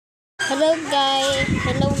Hello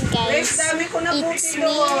guys, it's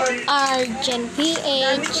me, Argent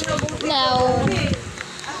PH. Now,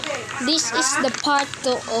 this is the part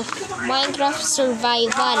 2 of Minecraft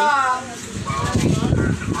Survival.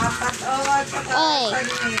 Okay,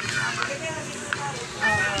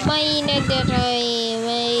 my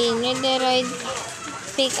netherite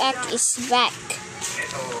pickaxe is back.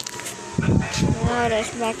 Now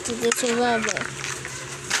let's back to the survival.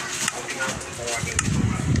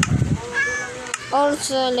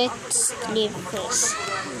 Also, let's sleep first.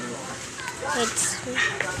 Let's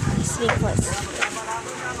sleep first.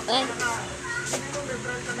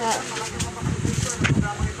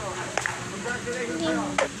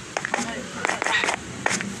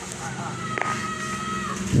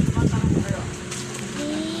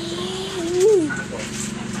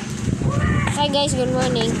 Hi guys, good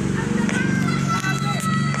morning.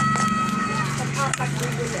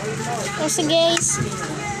 So guys,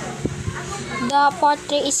 the part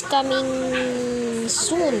 3 is coming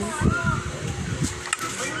soon.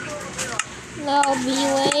 Now be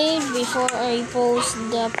wait before I post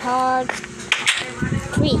the part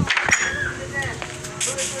 3.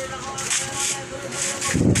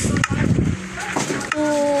 To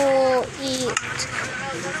eat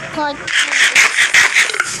part 3.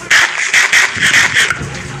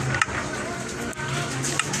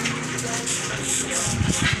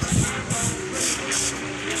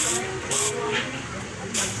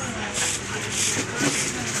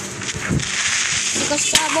 Because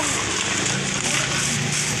sabog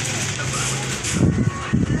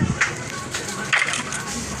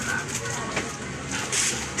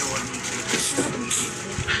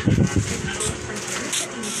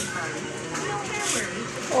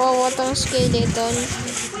watang skeleton.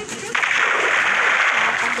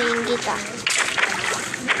 Nakakatingin kita.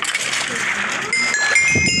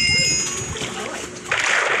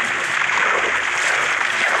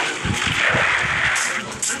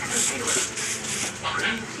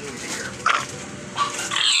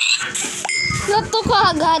 Luto ko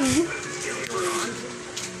agad.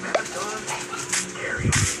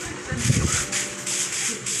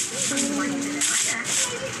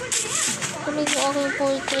 Kunin ko aking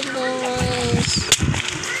portal guys.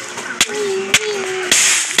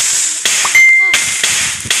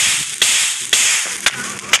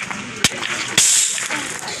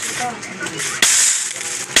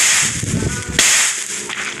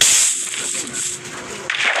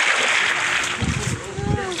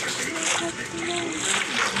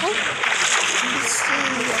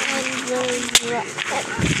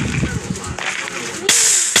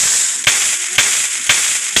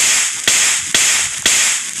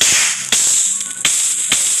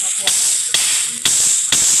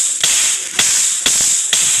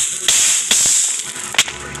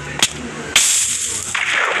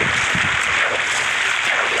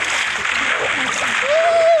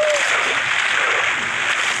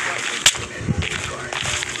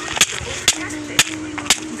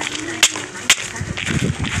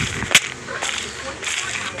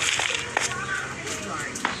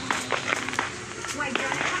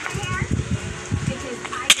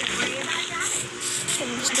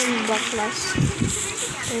 Baklas.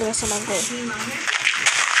 Ini sama gue.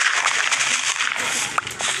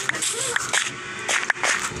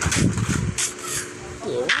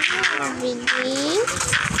 Begini.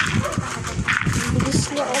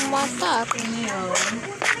 Bilisnya matak.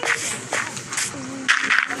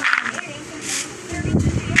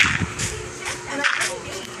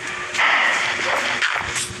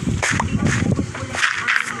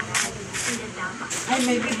 Ay,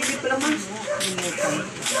 may bibili pala mas.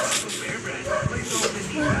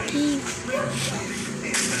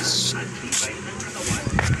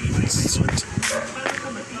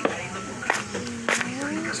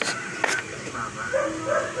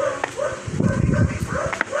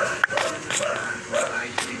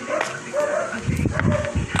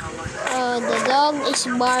 The dog is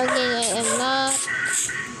barking. I am not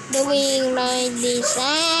doing like this.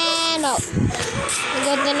 No. I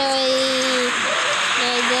got the noise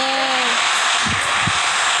right there.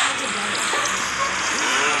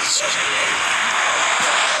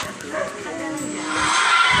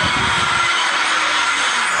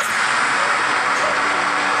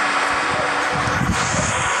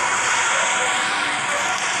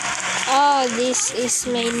 Oh, this is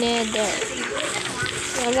my nether.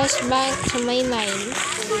 So let's back to my mine.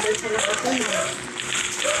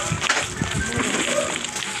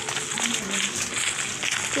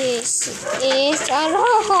 This is a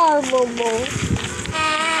horrible.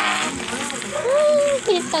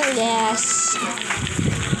 Kitang gas.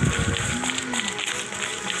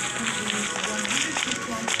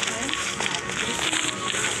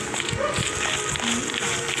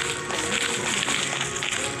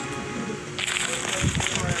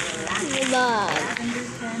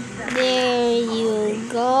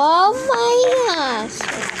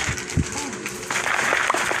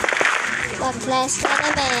 class na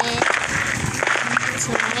naman.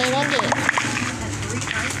 Sabay lagi.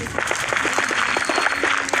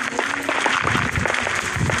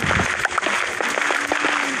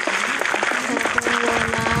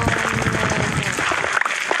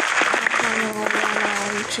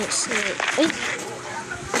 Sleep. Ay!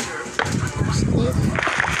 Sleep.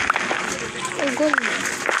 Oh, gold.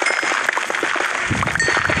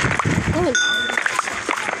 Gold.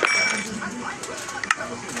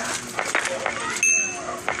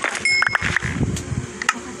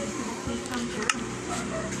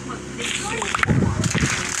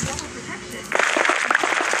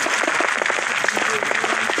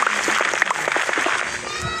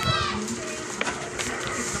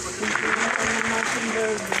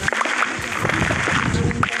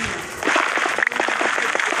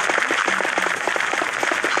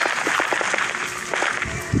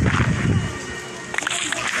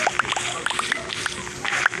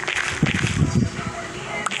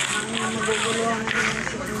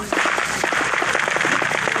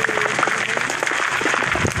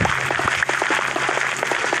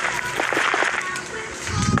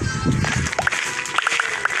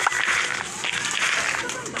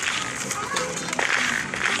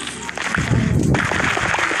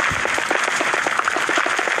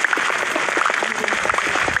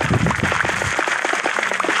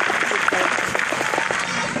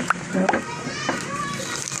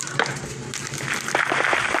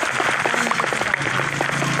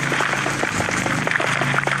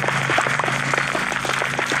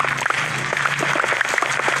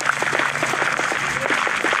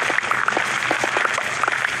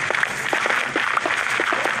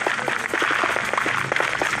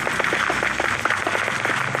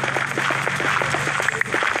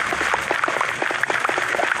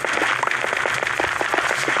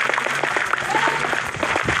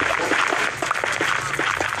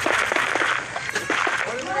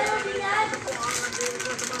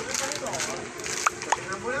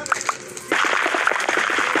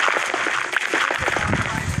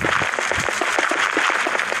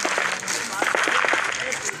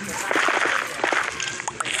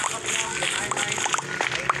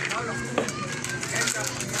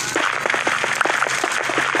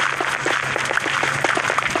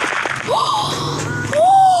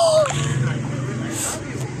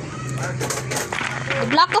 A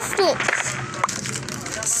block of fruits.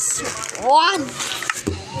 One.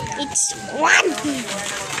 It's one.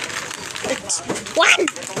 It's one.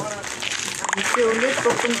 Kasi ulit,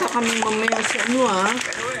 pupunta kami mamaya sa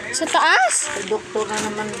Sa taas? Sa doktor na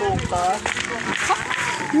naman bukas.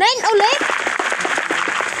 9 ulit?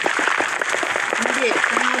 Hindi,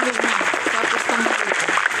 tanghali na. Tapos tanghali na.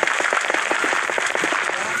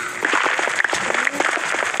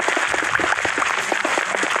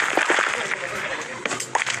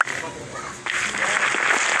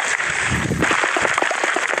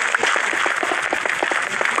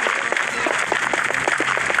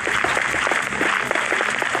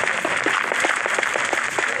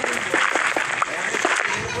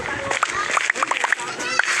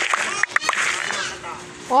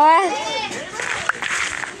 What?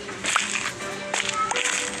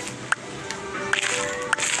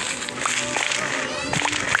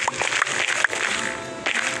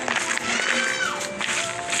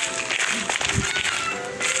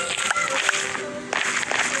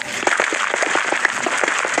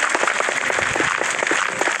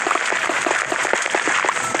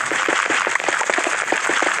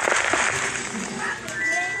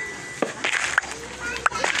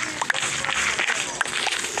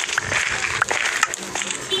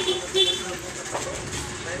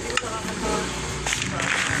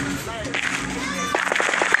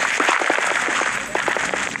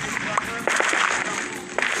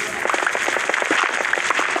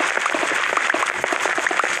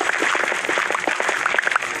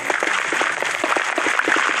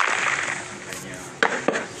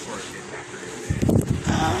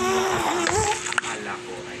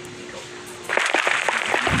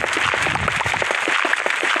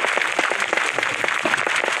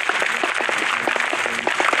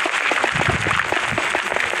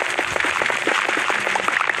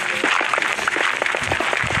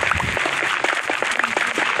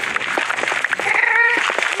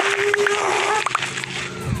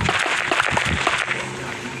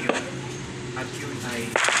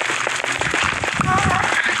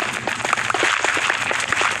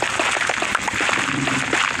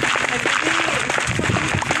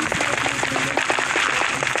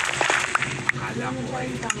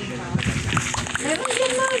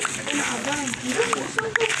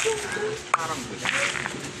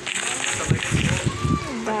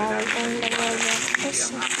 Bawal ang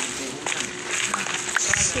lalabas.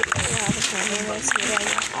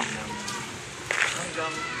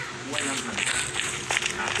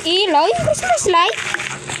 Ilaw, yung Christmas light.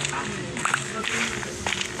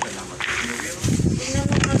 Tingnan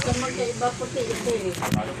mo nga sa magkaiba puti ito eh.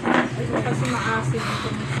 Ito kasi maasim ito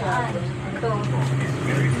masyado. Ito.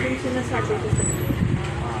 Yung sinasabi ko sa iyo.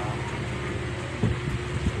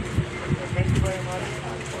 Thank you very much.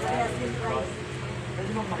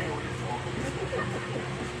 Pwede mo makiulit mo.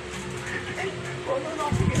 Ano na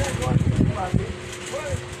ako ginagawa sa pati?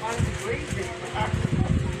 Well, parang crazy.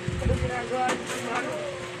 Ano ginagawa niyo? Ano?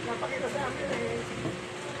 Napakita sa amin eh.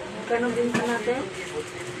 Magkano din sa natin?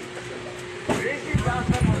 Crazy ba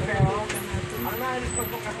sa mo? Ang naalis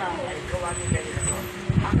mo kasama ay gawa ni ganito.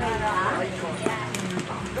 Ang naalis ko.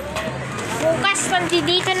 Bukas,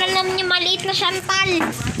 nandito na lang yung maliit na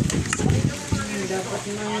Chantal. Dapat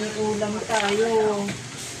may ulam tayo.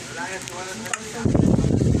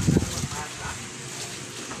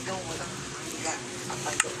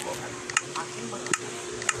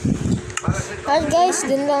 Well guys,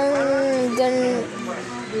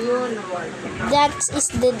 that is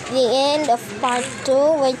the end of part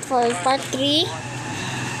 2. Wait for part 3.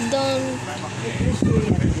 Don't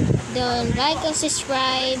like and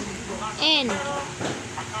subscribe, and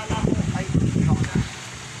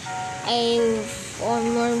for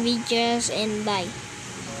more videos, and bye.